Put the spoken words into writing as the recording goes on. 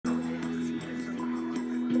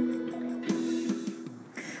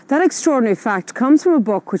That extraordinary fact comes from a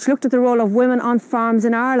book which looked at the role of women on farms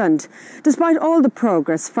in Ireland. Despite all the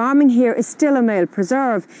progress, farming here is still a male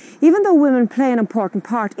preserve. Even though women play an important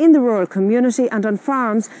part in the rural community and on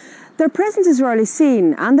farms, their presence is rarely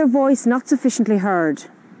seen and their voice not sufficiently heard.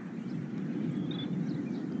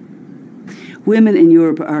 Women in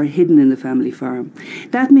Europe are hidden in the family farm.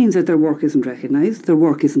 That means that their work isn't recognised, their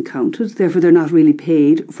work isn't counted, therefore they're not really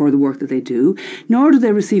paid for the work that they do, nor do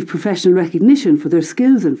they receive professional recognition for their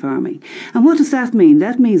skills in farming. And what does that mean?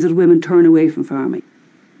 That means that women turn away from farming.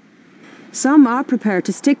 Some are prepared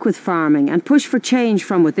to stick with farming and push for change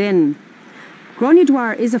from within. Gráinne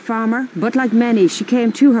Dwyer is a farmer, but like many, she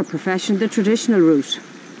came to her profession the traditional route.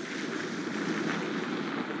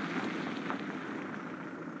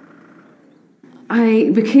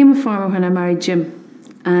 I became a farmer when I married Jim,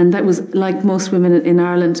 and that was like most women in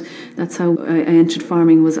Ireland. That's how I entered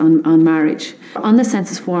farming, was on marriage. On the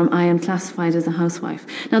census form, I am classified as a housewife.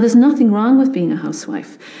 Now, there's nothing wrong with being a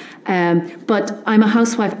housewife, but I'm a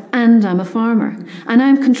housewife and I'm a farmer, and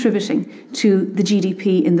I'm contributing to the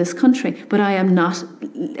GDP in this country, but I am not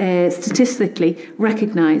statistically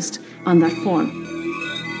recognised on that form.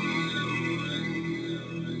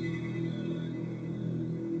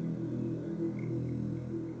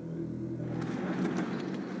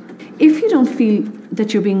 If you don't feel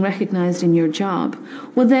that you're being recognised in your job,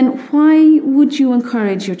 well then why would you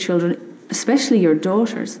encourage your children, especially your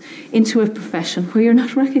daughters, into a profession where you're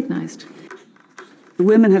not recognised?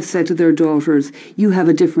 Women have said to their daughters, you have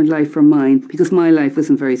a different life from mine because my life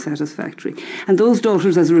isn't very satisfactory. And those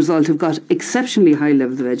daughters, as a result, have got exceptionally high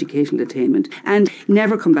levels of educational attainment and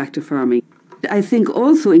never come back to farming. I think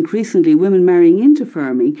also increasingly women marrying into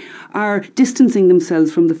farming are distancing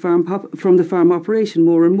themselves from the farm operation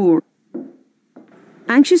more and more.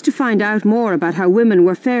 Anxious to find out more about how women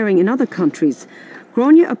were faring in other countries,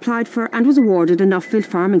 Gráinne applied for and was awarded a Nuffield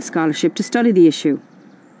Farming Scholarship to study the issue.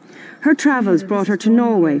 Her travels brought her to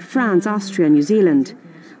Norway, France, Austria and New Zealand,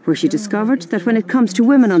 where she discovered that when it comes to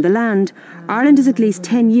women on the land, Ireland is at least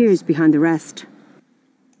 10 years behind the rest.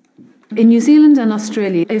 In New Zealand and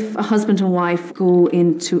Australia, if a husband and wife go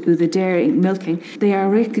into the dairy milking, they are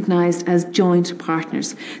recognised as joint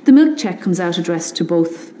partners. The milk cheque comes out addressed to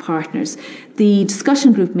both partners. The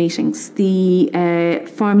discussion group meetings, the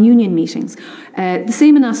farm union meetings, the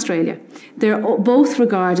same in Australia. They're both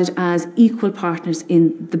regarded as equal partners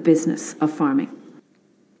in the business of farming.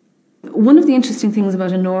 One of the interesting things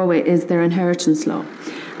about in Norway is their inheritance law.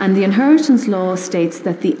 And the inheritance law states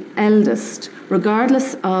that the eldest,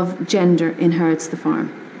 regardless of gender, inherits the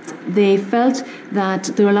farm. They felt that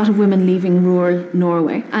there were a lot of women leaving rural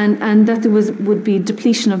Norway and that there would be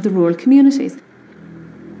depletion of the rural communities.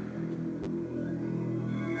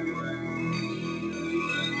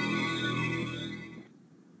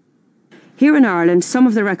 Here in Ireland, some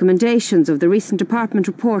of the recommendations of the recent Department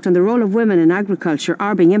report on the role of women in agriculture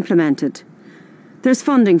are being implemented. There's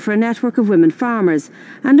funding for a network of women farmers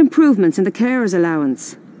and improvements in the carers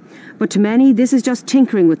allowance. But to many, this is just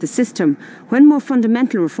tinkering with the system when more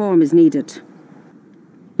fundamental reform is needed.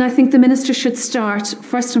 I think the Minister should start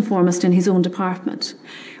first and foremost in his own department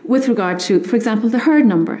with regard to, for example, the herd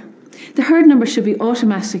number. The herd number should be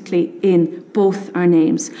automatically in both our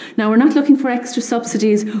names. Now, we're not looking for extra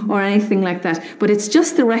subsidies or anything like that, but it's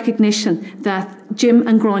just the recognition that Jim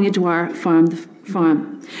and Gráinne Dwyer farm the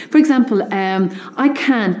farm. For example, I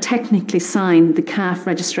can technically sign the calf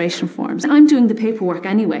registration forms. I'm doing the paperwork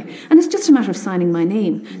anyway, and it's just a matter of signing my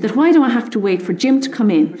name. That why do I have to wait for Jim to come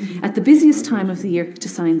in at the busiest time of the year to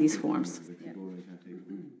sign these forms?